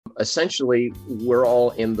Essentially, we're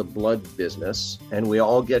all in the blood business and we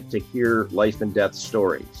all get to hear life and death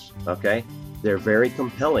stories, okay? They're very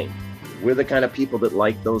compelling. We're the kind of people that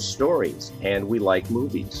like those stories, and we like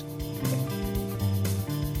movies.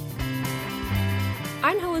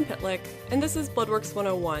 I'm Helen Pitlick, and this is Bloodworks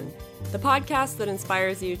 101, the podcast that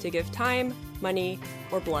inspires you to give time, money,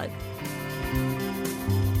 or blood.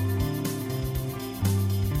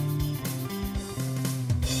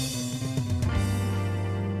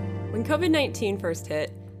 When COVID-19 first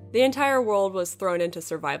hit, the entire world was thrown into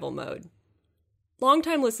survival mode.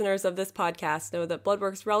 Longtime listeners of this podcast know that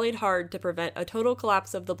Bloodworks rallied hard to prevent a total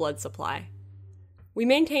collapse of the blood supply. We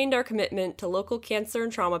maintained our commitment to local cancer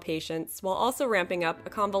and trauma patients while also ramping up a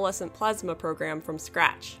convalescent plasma program from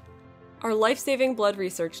scratch. Our life-saving blood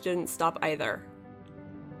research didn't stop either.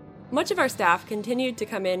 Much of our staff continued to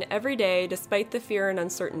come in every day despite the fear and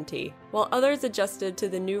uncertainty, while others adjusted to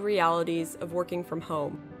the new realities of working from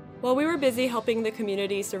home. While we were busy helping the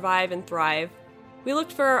community survive and thrive, we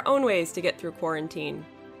looked for our own ways to get through quarantine.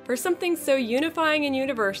 For something so unifying and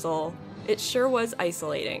universal, it sure was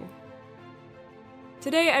isolating.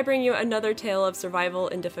 Today I bring you another tale of survival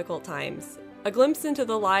in difficult times, a glimpse into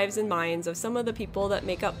the lives and minds of some of the people that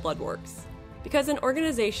make up Bloodworks. Because an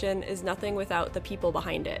organization is nothing without the people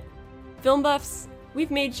behind it. Film buffs,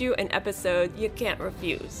 we've made you an episode you can't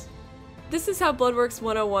refuse. This is how Bloodworks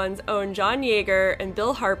 101's own John Yeager and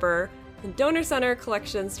Bill Harper and Donor Center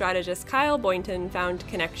collection strategist Kyle Boynton found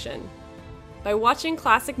connection. By watching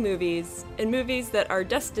classic movies, and movies that are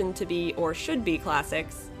destined to be or should be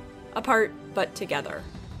classics, apart but together.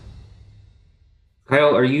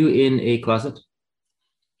 Kyle, are you in a closet?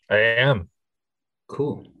 I am.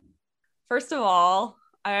 Cool. First of all,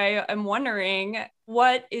 I am wondering,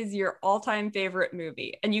 what is your all-time favorite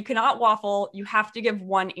movie? And you cannot waffle, you have to give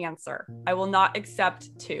one answer. I will not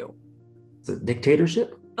accept two. Is it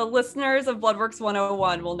dictatorship? The listeners of Bloodworks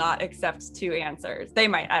 101 will not accept two answers. They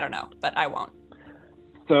might, I don't know, but I won't.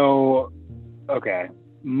 So, okay.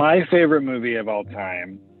 My favorite movie of all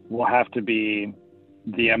time will have to be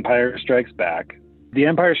The Empire Strikes Back. The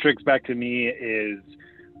Empire Strikes Back to me is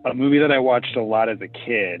a movie that I watched a lot as a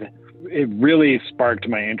kid. It really sparked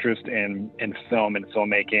my interest in film and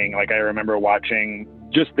filmmaking. Like, I remember watching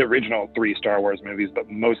just the original 3 Star Wars movies, but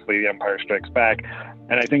mostly The Empire Strikes Back.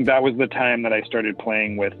 And I think that was the time that I started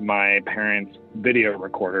playing with my parents' video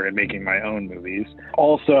recorder and making my own movies.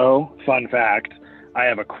 Also, fun fact, I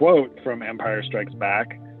have a quote from Empire Strikes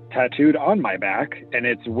Back tattooed on my back, and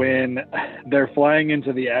it's when they're flying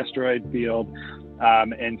into the asteroid field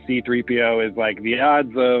and C-3PO is like, the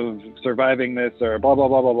odds of surviving this are blah, blah,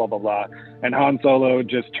 blah, blah, blah, blah, blah. And Han Solo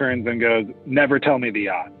just turns and goes, never tell me the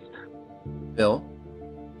odds. Bill?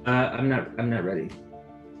 I'm not ready.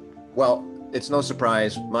 Well, it's no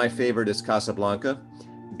surprise. My favorite is Casablanca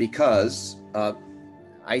because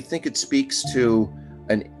I think it speaks to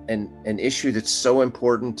an issue that's so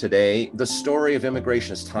important today. The story of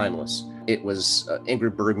immigration is timeless. It was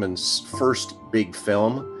Ingrid Bergman's first big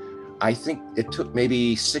film. I think it took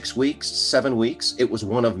maybe 6 weeks, 7 weeks. It was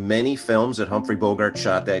one of many films that Humphrey Bogart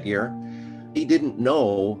shot that year. He didn't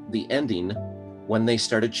know the ending when they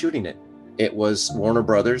started shooting it. It was Warner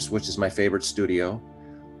Brothers, which is my favorite studio.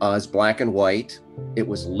 It's black and white. It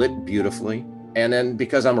was lit beautifully. And then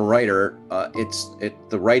because I'm a writer,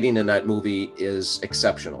 the writing in that movie is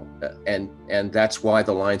exceptional. And that's why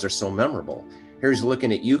the lines are so memorable. Here's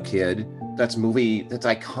Looking at You, Kid. That's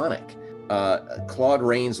iconic. Claude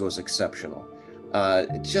Rains was exceptional.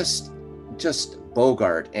 Just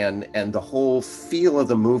Bogart and the whole feel of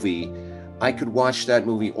the movie. I could watch that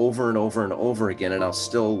movie over and over and over again, and I'll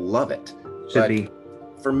still love it. Should be.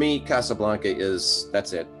 For me, Casablanca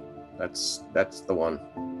that's it. That's the one.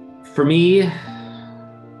 For me, it's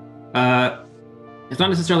not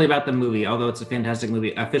necessarily about the movie, although it's a fantastic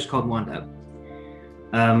movie. A Fish Called Wanda.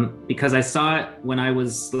 Because I saw it when I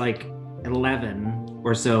was like 11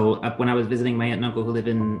 or so, up when I was visiting my aunt and uncle who live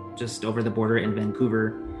in just over the border in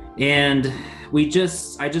Vancouver. And I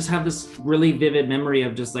just have this really vivid memory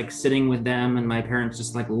of just like sitting with them and my parents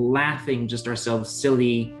just like laughing just ourselves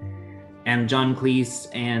silly, and John Cleese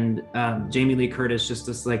and Jamie Lee Curtis just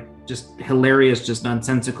this like just hilarious, just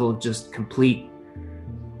nonsensical, just complete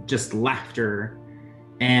just laughter.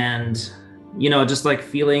 And you know, just like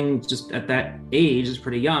feeling just at that age, is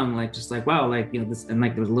pretty young, like just like, wow, like, you know, this, and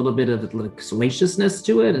like there was a little bit of like salaciousness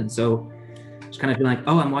to it. And so just kind of feeling like,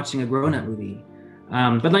 oh, I'm watching a grown-up movie.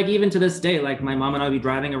 But like even to this day, like my mom and I will be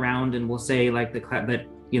driving around and we'll say like that,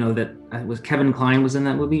 you know, that was Kevin Kline was in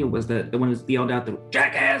that movie, or was the one who's yelled out the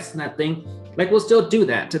jackass and that thing. Like we'll still do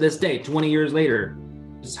that to this day, 20 years later.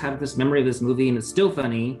 Just have this memory of this movie and it's still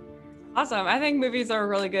funny. Awesome. I think movies are a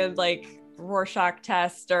really good, like, Rorschach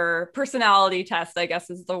test or personality test, I guess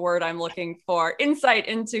is the word I'm looking for. Insight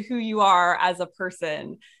into who you are as a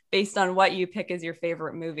person based on what you pick as your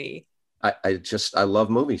favorite movie. I love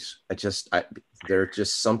movies. There's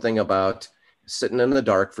just something about sitting in the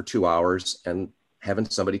dark for 2 hours and having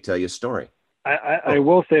somebody tell you a story. I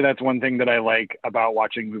will say that's one thing that I like about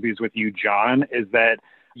watching movies with you, John, is that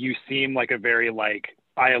you seem like a very like,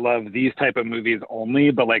 I love these type of movies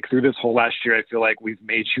only, but like through this whole last year, I feel like we've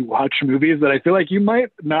made you watch movies that I feel like you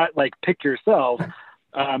might not like pick yourself.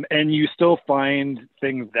 And you still find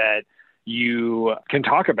things that you can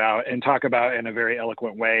talk about in a very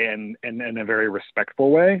eloquent way and in a very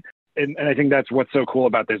respectful way. And I think that's what's so cool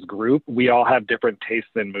about this group. We all have different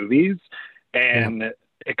tastes in movies, and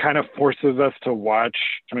it kind of forces us to watch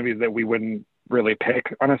movies that we wouldn't really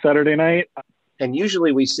pick on a Saturday night. And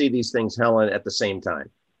usually we see these things, Helen, at the same time.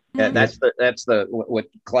 Mm-hmm. That's what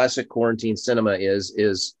classic quarantine cinema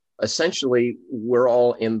is essentially we're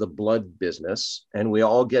all in the blood business and we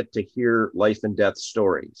all get to hear life and death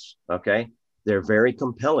stories. Okay. They're very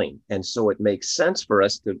compelling. And so it makes sense for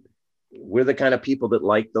us we're the kind of people that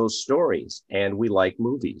like those stories and we like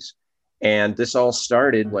movies. And this all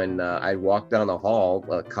started when I walked down the hall.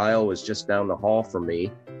 Kyle was just down the hall from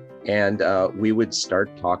me and we would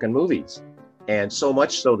start talking movies. And so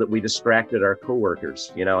much so that we distracted our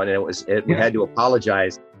coworkers, and we had to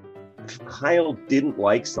apologize. If Kyle didn't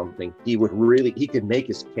like something, he could make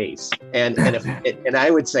his case. And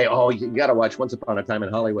I would say, oh, you got to watch Once Upon a Time in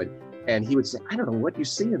Hollywood. And he would say, I don't know what you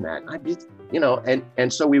see in that.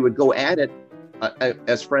 And so we would go at it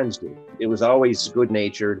as friends do. It was always good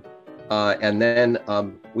natured. And then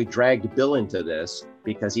we dragged Bill into this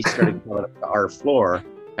because he started coming up to our floor.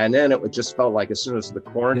 And then it just felt like as soon as the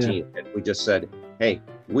quarantine, we just said, hey,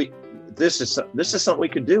 this is something we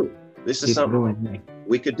could do. This is something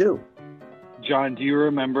we could do. John, do you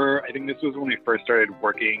remember, I think this was when we first started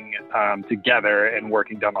working together and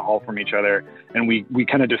working down the hall from each other. And we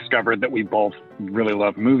kind of discovered that we both really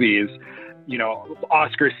love movies.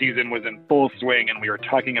 Oscar season was in full swing and we were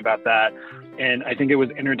talking about that. And I think it was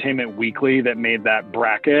Entertainment Weekly that made that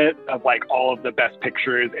bracket of like all of the best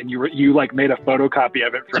pictures. And you like made a photocopy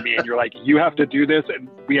of it for me and you're like, you have to do this and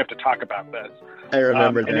we have to talk about this. I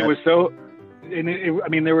remember that. And it was so,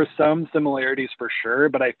 there were some similarities for sure,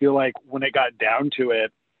 but I feel like when it got down to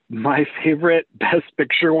it, my favorite Best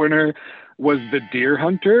Picture winner was The Deer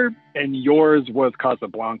Hunter and yours was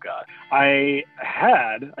Casablanca. I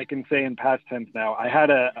can say in past tense now, I had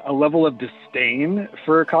a level of disdain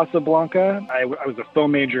for Casablanca. I was a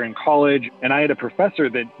film major in college and I had a professor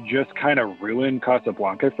that just kind of ruined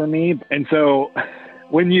Casablanca for me. And so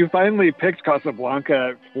when you finally picked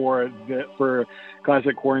Casablanca for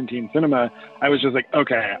classic quarantine cinema, I was just like,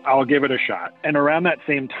 okay, I'll give it a shot. And around that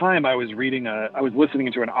same time, I was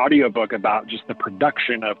listening to an audiobook about just the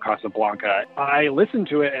production of Casablanca. I listened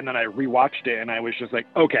to it and then I rewatched it and I was just like,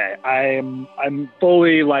 okay, I'm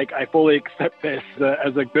fully like, I fully accept this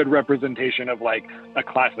as a good representation of like a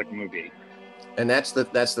classic movie. And that's the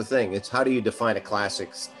thing. It's how do you define a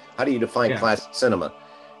classic? How do you define classic cinema?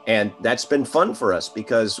 And that's been fun for us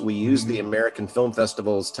because we use the American Film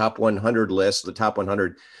Festival's top 100 list, the top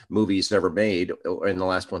 100 movies ever made in the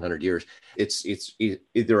last 100 years. It's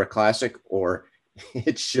either a classic or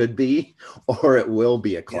it should be, or it will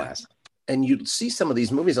be a classic. Yeah. And you see some of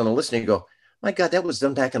these movies on the list and you go, my God, that was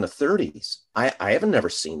done back in the 30s. I haven't never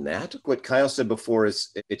seen that. What Kyle said before is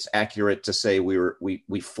it's accurate to say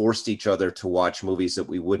we forced each other to watch movies that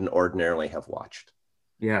we wouldn't ordinarily have watched.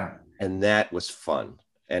 Yeah. And that was fun.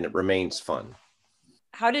 And it remains fun.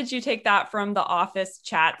 How did you take that from the office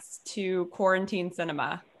chats to quarantine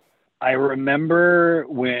cinema? I remember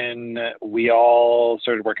when we all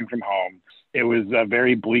started working from home. It was a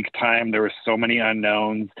very bleak time. There were so many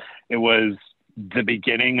unknowns. It was the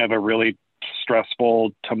beginning of a really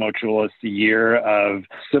stressful, tumultuous year of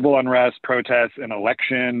civil unrest, protests, and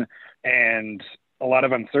election, and a lot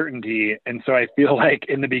of uncertainty. And so I feel like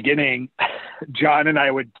in the beginning, John and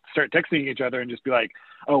I would start texting each other and just be like,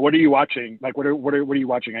 oh, what are you watching? Like, what are you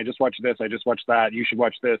watching? I just watched this. I just watched that. You should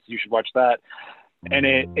watch this. You should watch that. And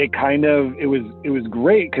it was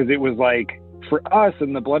great because it was like, for us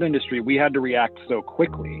in the blood industry, we had to react so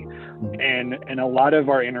quickly. And a lot of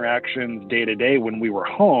our interactions day to day when we were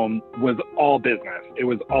home was all business. It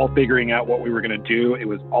was all figuring out what we were going to do. It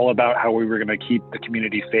was all about how we were going to keep the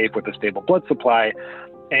community safe with a stable blood supply.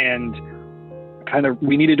 And kind of,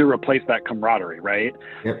 we needed to replace that camaraderie, right?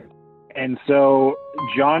 Yep. And so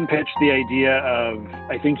John pitched the idea of,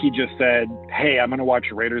 I think he just said, hey, I'm going to watch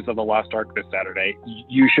Raiders of the Lost Ark this Saturday.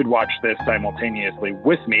 You should watch this simultaneously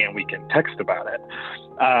with me and we can text about it.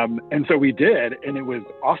 And so we did, and it was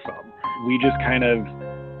awesome. We just kind of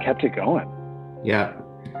kept it going. Yeah.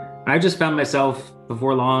 I just found myself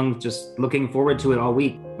before long just looking forward to it all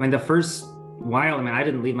week. I mean, the first while, I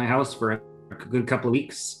didn't leave my house for a good couple of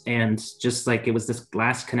weeks, and just like it was this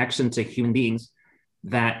last connection to human beings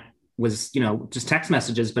that was, just text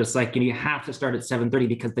messages, but it's like, you have to start at 7:30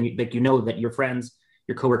 because then that your friends,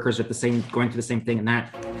 your coworkers are going through the same thing, and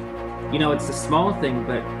that, it's a small thing,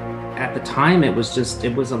 but at the time it was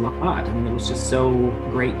a lot. It was just so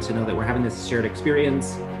great to know that we're having this shared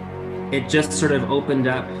experience. It just sort of opened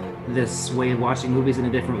up this way of watching movies in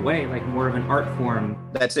a different way, like more of an art form.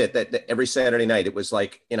 That's it. That every Saturday night, it was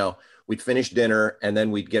like, we'd finish dinner and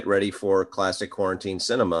then we'd get ready for classic quarantine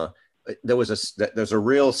cinema. There's a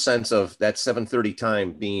real sense of that 7:30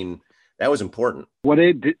 time being, that was important. What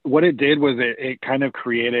it did was it kind of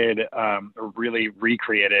created, or really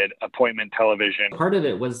recreated appointment television. Part of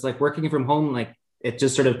it was like working from home, like it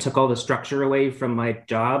just sort of took all the structure away from my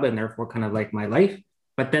job and therefore kind of like my life.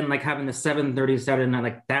 But then like having the 7:30 Saturday night,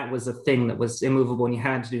 like that was a thing that was immovable and you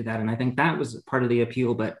had to do that. And I think that was part of the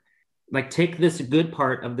appeal. But like take this good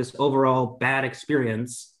part of this overall bad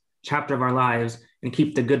experience, chapter of our lives, and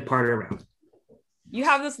keep the good part around. You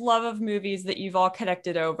have this love of movies that you've all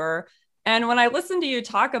connected over. And when I listen to you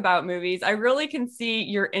talk about movies, I really can see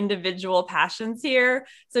your individual passions here.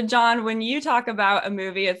 So John, when you talk about a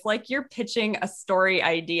movie, it's like you're pitching a story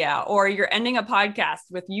idea, or you're ending a podcast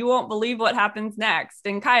with, you won't believe what happens next.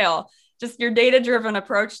 And Kyle, just your data-driven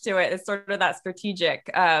approach to it is sort of that strategic,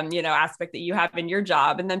 aspect that you have in your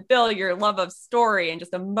job. And then Bill, your love of story and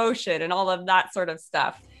just emotion and all of that sort of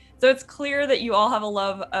stuff. So it's clear that you all have a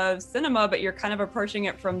love of cinema, but you're kind of approaching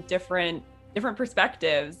it from different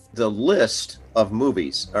perspectives. The list of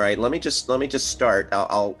movies. All right, let me just start.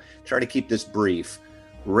 I'll try to keep this brief.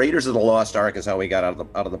 Raiders of the Lost Ark is how we got out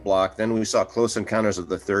of the block. Then we saw Close Encounters of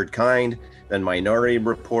the Third Kind, then Minority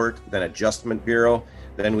Report, then Adjustment Bureau.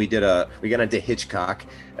 Then we got into Hitchcock.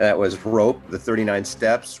 That was Rope, The 39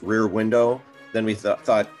 Steps, Rear Window. Then we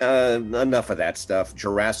thought enough of that stuff.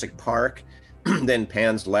 Jurassic Park, then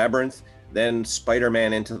Pan's Labyrinth, then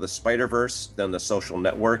Spider-Man Into the Spider-Verse, then The Social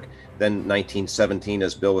Network, then 1917,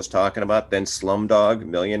 as Bill was talking about, then Slumdog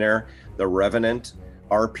Millionaire, The Revenant,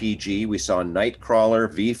 RPG. We saw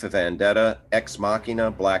Nightcrawler, V for Vendetta, Ex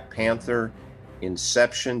Machina, Black Panther,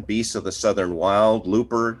 Inception, Beasts of the Southern Wild,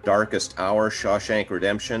 Looper, Darkest Hour, Shawshank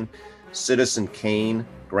Redemption, Citizen Kane,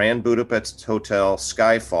 Grand Budapest Hotel,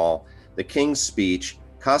 Skyfall, The King's Speech,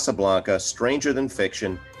 Casablanca, Stranger Than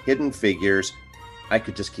Fiction, Hidden Figures. I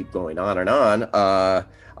could just keep going on and on.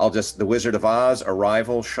 The Wizard of Oz,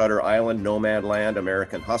 Arrival, Shutter Island, Nomadland,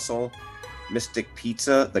 American Hustle, Mystic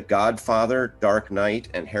Pizza, The Godfather, Dark Knight,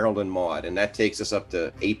 and Harold and Maude. And that takes us up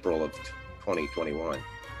to April of 2021.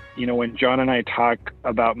 When John and I talk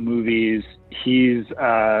about movies, he's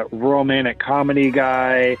a romantic comedy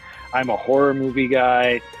guy. I'm a horror movie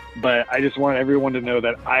guy. But I just want everyone to know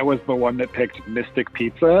that I was the one that picked Mystic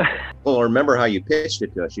Pizza. Well, remember how you pitched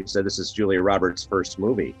it to us. You said this is Julia Roberts' first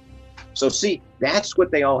movie. So see, that's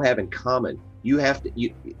what they all have in common. You have to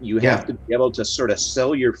have to be able to sort of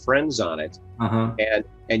sell your friends on it. Uh-huh.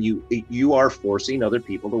 And you are forcing other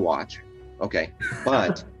people to watch. Okay.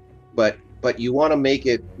 But you want to make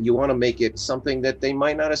it something that they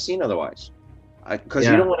might not have seen otherwise. Because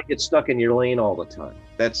you don't want to get stuck in your lane all the time.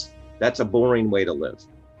 That's a boring way to live.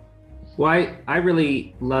 Well, I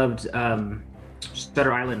really loved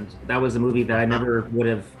Shutter Island. That was a movie that I never would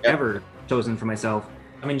have ever chosen for myself.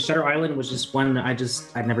 I mean, Shutter Island was just one that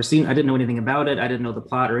I'd never seen. I didn't know anything about it. I didn't know the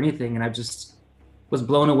plot or anything. And I just was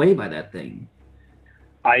blown away by that thing.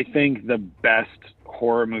 I think the best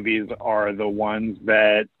horror movies are the ones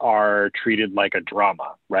that are treated like a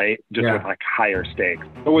drama, right? Just with like higher stakes.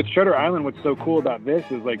 But with Shutter Island, what's so cool about this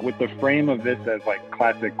is like with the frame of this as like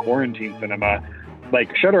classic quarantine cinema,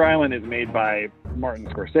 like Shutter Island is made by Martin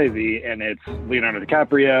Scorsese and it's Leonardo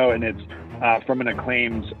DiCaprio and it's from an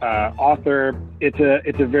acclaimed author. It's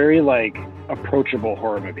a very like approachable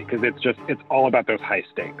horror movie because it's all about those high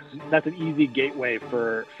stakes. That's an easy gateway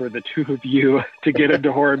for the two of you to get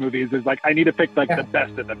into horror movies. Is like I need to pick like the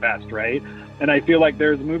best of the best, right? And I feel like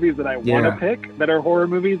there's movies that I want to pick that are horror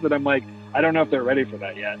movies that I'm like I don't know if they're ready for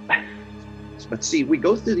that yet. But see, we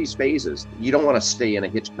go through these phases. You don't want to stay in a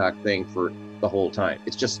Hitchcock thing for the whole time.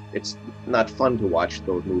 It's not fun to watch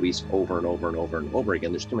those movies over and over and over and over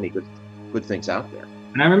again. There's too many good things out there.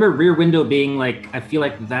 And I remember Rear Window being like, I feel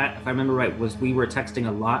like that, if I remember right, was we were texting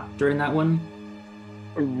a lot during that one.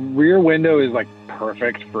 Rear Window is like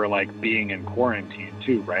perfect for like being in quarantine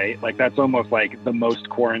too, right? Like that's almost like the most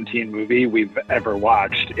quarantine movie we've ever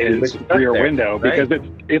watched is Rear Window, because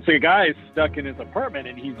it's a guy stuck in his apartment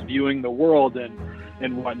and he's viewing the world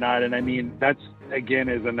and whatnot. And I mean, that's again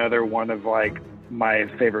is another one of like my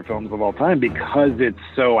favorite films of all time because it's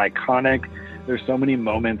so iconic. There's so many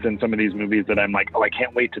moments in some of these movies that I'm like, oh, I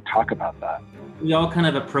can't wait to talk about that. We all kind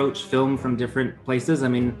of approach film from different places. I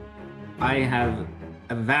mean, I have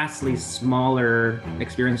a vastly smaller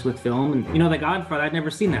experience with film, and The Godfather, I'd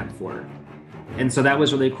never seen that before, and so that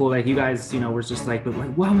was really cool. Like you guys, were just like,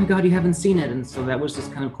 wow, my God, you haven't seen it, and so that was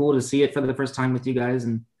just kind of cool to see it for the first time with you guys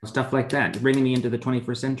and stuff like that, bringing me into the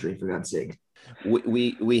 21st century, for God's sake.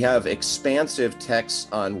 We have expansive texts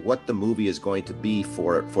on what the movie is going to be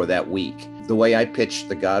for that week. The way I pitched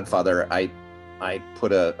The Godfather, I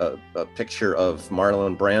put a picture of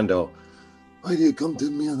Marlon Brando. Why do you come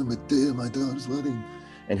to me on the day of my daughter's wedding?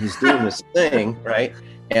 And he's doing this thing, right?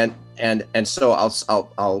 And so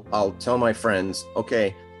I'll tell my friends,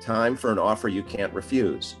 okay, time for an offer you can't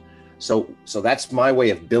refuse. So that's my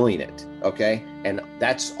way of billing it, okay? And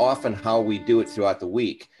that's often how we do it throughout the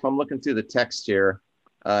week. I'm looking through the text here.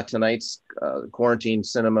 Tonight's quarantine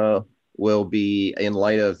cinema will be in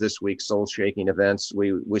light of this week's soul-shaking events.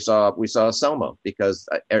 We saw Selma because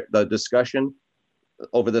the discussion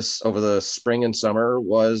over the spring and summer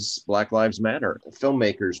was Black Lives Matter.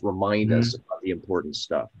 Filmmakers remind us about the important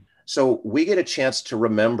stuff. So we get a chance to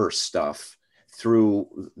remember stuff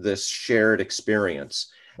through this shared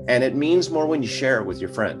experience. And it means more when you share it with your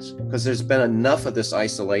friends, because there's been enough of this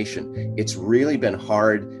isolation. It's really been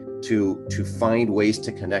hard to find ways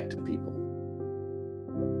to connect to people.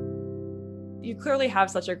 You clearly have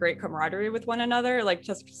such a great camaraderie with one another, like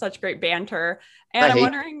just such great banter. And I'm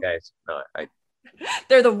wondering, guys. No,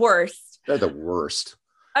 they're the worst. They're the worst.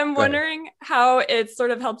 I'm wondering how it's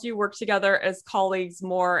sort of helped you work together as colleagues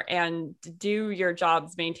more and do your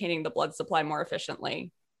jobs maintaining the blood supply more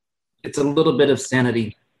efficiently. It's a little bit of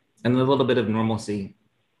sanity and a little bit of normalcy.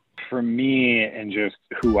 For me and just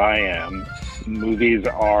who I am, movies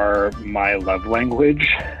are my love language,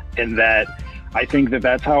 in that I think that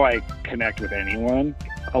that's how I connect with anyone.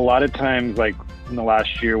 A lot of times, like in the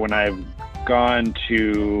last year when I've gone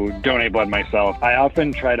to donate blood myself, I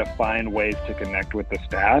often try to find ways to connect with the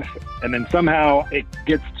staff, and then somehow it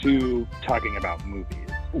gets to talking about movies.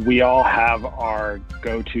 We all have our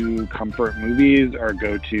go-to comfort movies, our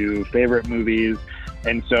go-to favorite movies,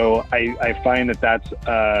 and so I find that that's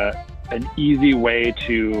an easy way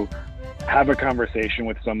to have a conversation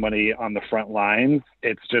with somebody on the front lines.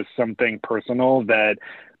 It's just something personal that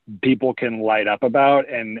people can light up about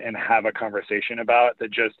and have a conversation about that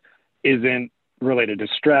just isn't related to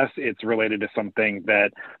stress. It's related to something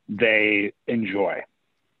that they enjoy.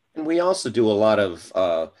 And we also do a lot of,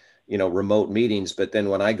 remote meetings. But then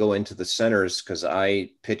when I go into the centers, because I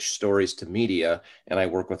pitch stories to media and I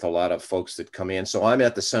work with a lot of folks that come in. So I'm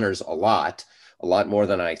at the centers a lot more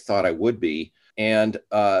than I thought I would be. And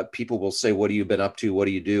people will say, what have you been up to? What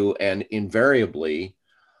do you do? And invariably,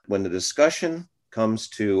 when the discussion comes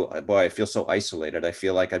to, boy, I feel so isolated. I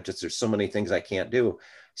feel like there's so many things I can't do.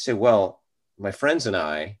 I say, well, my friends and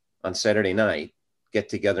I on Saturday night get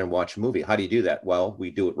together and watch a movie. How do you do that? Well, we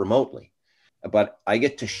do it remotely. But I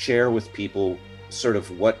get to share with people sort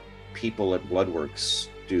of what people at Bloodworks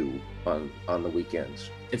do on the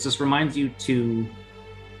weekends. It just reminds you to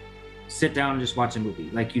sit down and just watch a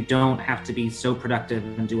movie. Like, you don't have to be so productive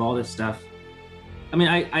and do all this stuff. I mean,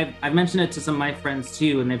 I've mentioned it to some of my friends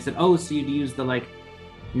too, and they've said, oh, so you'd use the like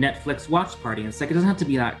Netflix watch party. And it's like, it doesn't have to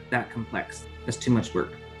be that complex. That's too much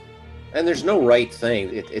work. And there's no right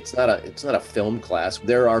thing. It's not a film class.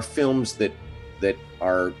 There are films that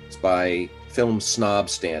are by film snob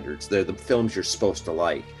standards. They're the films you're supposed to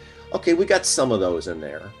like. Okay, we got some of those in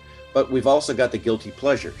there, but we've also got the guilty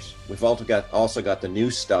pleasures. We've also got the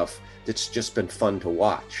new stuff that's just been fun to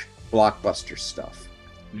watch, blockbuster stuff.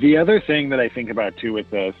 The other thing that I think about too with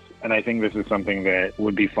this, and I think this is something that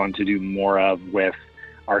would be fun to do more of with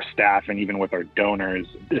our staff and even with our donors,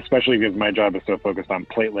 especially because my job is so focused on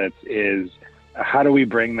platelets, is how do we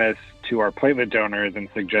bring this to our platelet donors and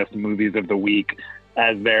suggest movies of the week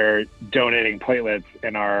as they're donating platelets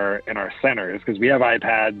in our centers? Because we have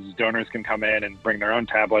iPads, donors can come in and bring their own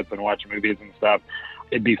tablets and watch movies and stuff.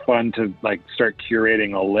 It'd be fun to like start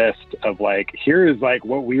curating a list of like, here's like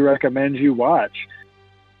what we recommend you watch.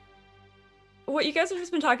 what you guys have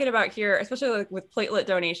just been talking about here, especially like with platelet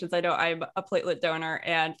donations, I know I'm a platelet donor,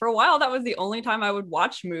 and for a while that was the only time I would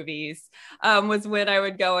watch movies, was when I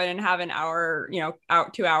would go in and have an hour,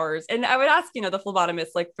 out 2 hours, and I would ask, the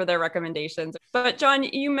phlebotomists like for their recommendations. But John,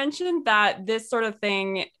 you mentioned that this sort of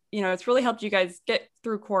thing, it's really helped you guys get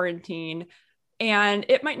through quarantine, and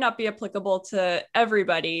it might not be applicable to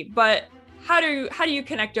everybody, but how do you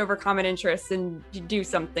connect over common interests and do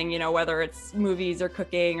something, whether it's movies or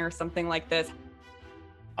cooking or something like this?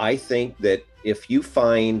 I think that if you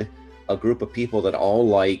find a group of people that all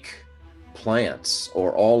like plants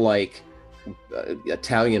or all like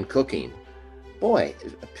Italian cooking, boy,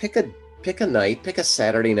 pick a night, pick a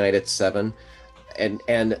Saturday night at 7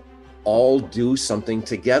 and all do something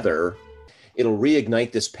together. It'll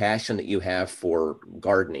reignite this passion that you have for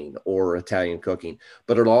gardening or Italian cooking,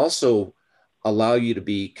 but it'll also allow you to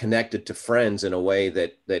be connected to friends in a way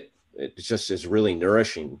that it just is really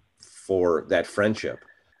nourishing for that friendship.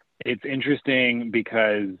 It's interesting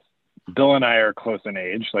because Bill and I are close in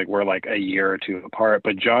age, like we're like a year or two apart,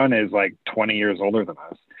 but John is like 20 years older than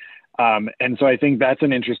us. And so I think that's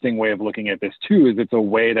an interesting way of looking at this too, is it's a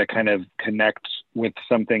way to kind of connect with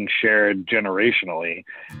something shared generationally.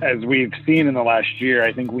 As we've seen in the last year,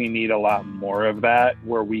 I think we need a lot more of that,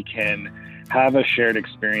 where we can have a shared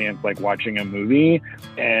experience like watching a movie,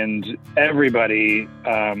 and everybody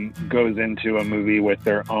goes into a movie with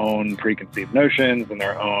their own preconceived notions and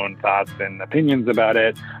their own thoughts and opinions about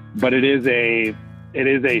it. But it is a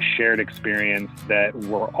shared experience that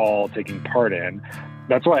we're all taking part in.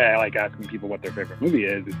 That's why I like asking people what their favorite movie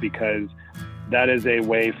is because that is a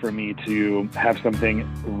way for me to have something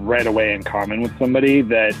right away in common with somebody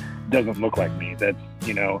that doesn't look like me, that's,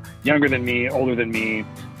 younger than me, older than me,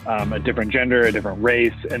 a different gender, a different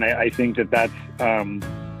race. And I think that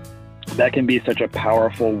can be such a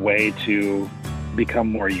powerful way to become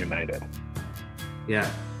more united.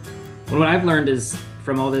 Yeah. Well, what I've learned is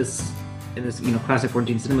from all this, in this, classic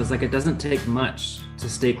quarantine cinema, is like, it doesn't take much to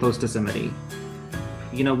stay close to somebody.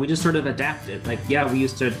 We just sort of adapted. Like, yeah, we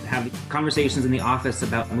used to have conversations in the office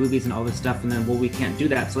about movies and all this stuff, and then, well, we can't do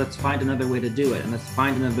that, so let's find another way to do it, and let's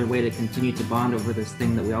find another way to continue to bond over this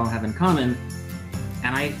thing that we all have in common.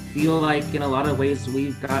 And I feel like in a lot of ways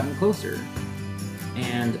we've gotten closer.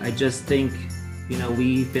 And I just think,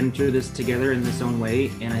 we've been through this together in this own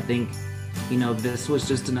way, and I think, this was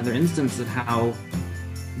just another instance of how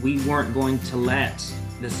we weren't going to let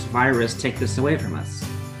this virus take this away from us.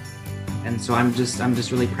 And so I'm just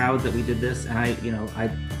really proud that we did this, and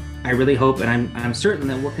I really hope, and I'm certain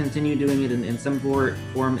that we'll continue doing it in some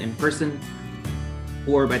form in person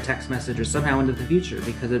or by text message or somehow into the future,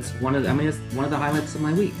 because it's one of the highlights of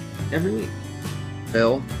my week every week.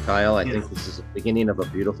 Bill, Kyle, I think this is the beginning of a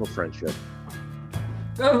beautiful friendship.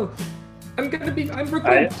 Oh, I'm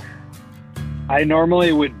Brooklyn. I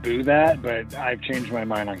normally would boo that, but I've changed my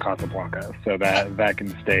mind on Casablanca, so that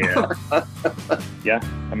can stay. Yeah,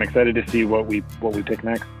 I'm excited to see what we pick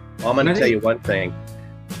next. Well, I'm going to tell you one thing.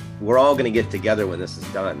 We're all going to get together when this is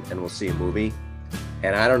done, and we'll see a movie.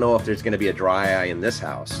 And I don't know if there's going to be a dry eye in this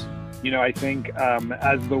house. I think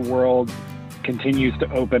as the world continues to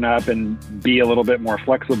open up and be a little bit more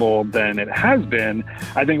flexible than it has been,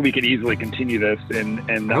 I think we could easily continue this, and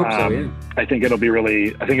I hope so, yeah. I think it'll be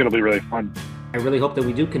really fun. I really hope that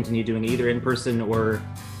we do continue doing it either in person or,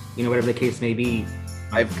 whatever the case may be.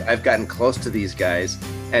 I've gotten close to these guys,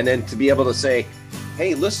 and then to be able to say,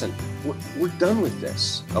 hey, listen, we're done with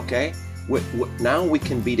this, okay? Now we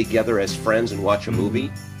can be together as friends and watch a movie.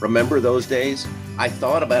 Remember those days? I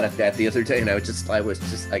thought about that the other day, and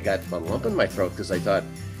I got a lump in my throat because I thought,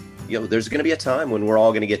 there's going to be a time when we're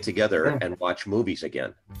all going to get together and watch movies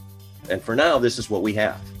again. And for now, this is what we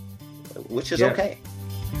have, which is okay.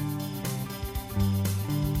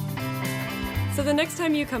 So the next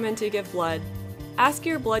time you come in to give blood, ask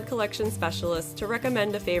your blood collection specialist to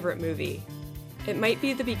recommend a favorite movie. It might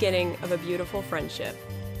be the beginning of a beautiful friendship.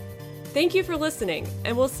 Thank you for listening,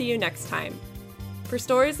 and we'll see you next time. For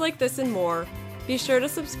stories like this and more, be sure to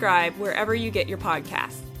subscribe wherever you get your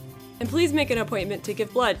podcasts. And please make an appointment to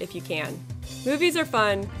give blood if you can. Movies are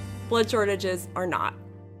fun, blood shortages are not.